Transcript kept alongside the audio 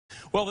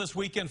Well, this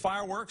weekend,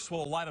 fireworks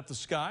will light up the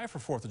sky for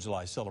 4th of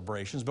July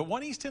celebrations, but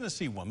one East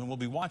Tennessee woman will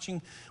be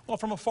watching, well,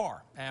 from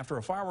afar after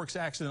a fireworks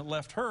accident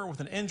left her with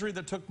an injury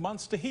that took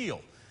months to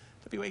heal.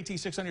 WATE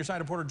 6 on your side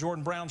reporter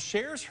Jordan Brown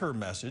shares her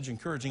message,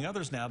 encouraging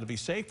others now to be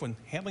safe when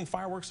handling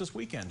fireworks this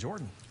weekend.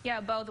 Jordan. Yeah,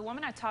 Bo, the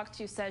woman I talked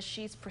to says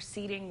she's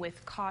proceeding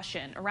with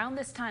caution. Around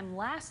this time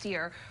last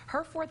year,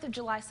 her 4th of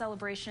July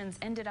celebrations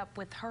ended up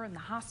with her in the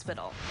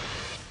hospital.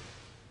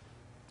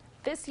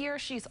 This year,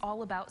 she's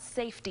all about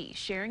safety,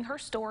 sharing her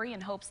story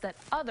in hopes that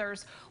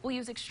others will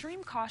use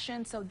extreme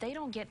caution so they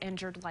don't get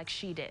injured like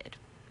she did.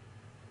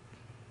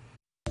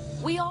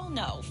 We all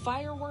know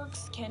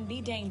fireworks can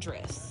be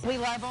dangerous. We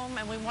love them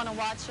and we want to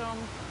watch them,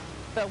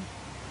 but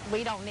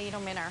we don't need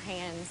them in our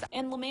hands.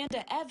 And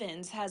LaManda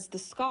Evans has the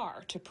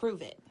scar to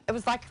prove it. It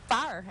was like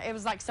fire. It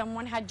was like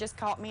someone had just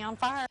caught me on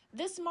fire.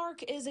 This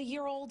mark is a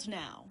year old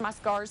now. My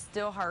scars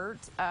still hurt.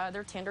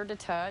 They're tender to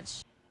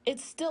touch.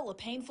 It's still a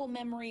painful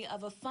memory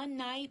of a fun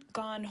night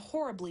gone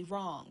horribly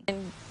wrong.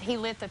 And he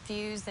lit the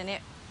fuse and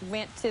it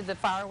went to the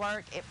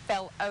firework. It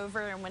fell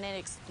over, and when it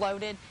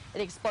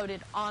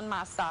exploded on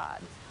my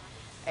side.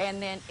 And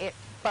then it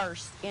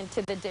burst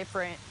into the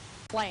different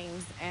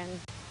flames, and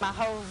my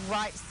whole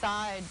right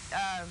side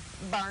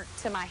burnt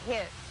to my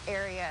hip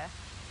area,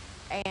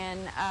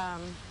 and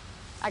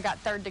I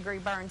got 3rd-degree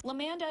burns.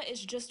 LaManda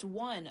is just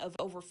one of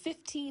over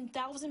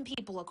 15,000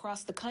 people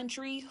across the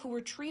country who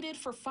were treated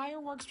for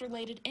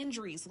fireworks-related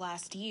injuries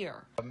last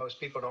year. Most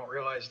people don't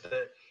realize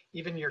that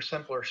even your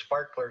simpler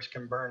sparklers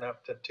can burn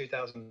up to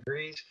 2,000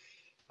 degrees.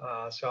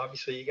 So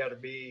obviously you got to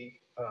be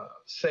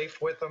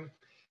safe with them.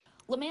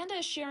 LaManda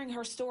is sharing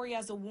her story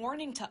as a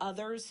warning to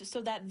others so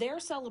that their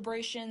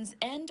celebrations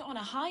end on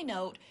a high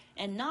note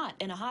and not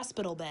in a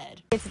hospital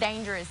bed. It's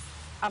dangerous.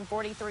 I'm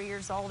 43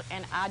 years old,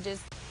 and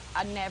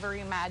I never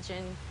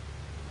imagined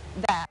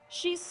that.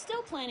 She's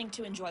still planning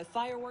to enjoy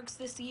fireworks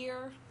this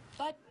year,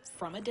 but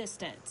from a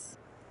distance.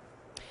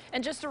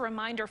 And just a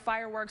reminder,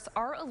 fireworks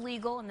are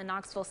illegal in the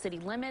Knoxville city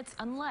limits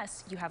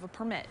unless you have a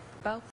permit. Bo?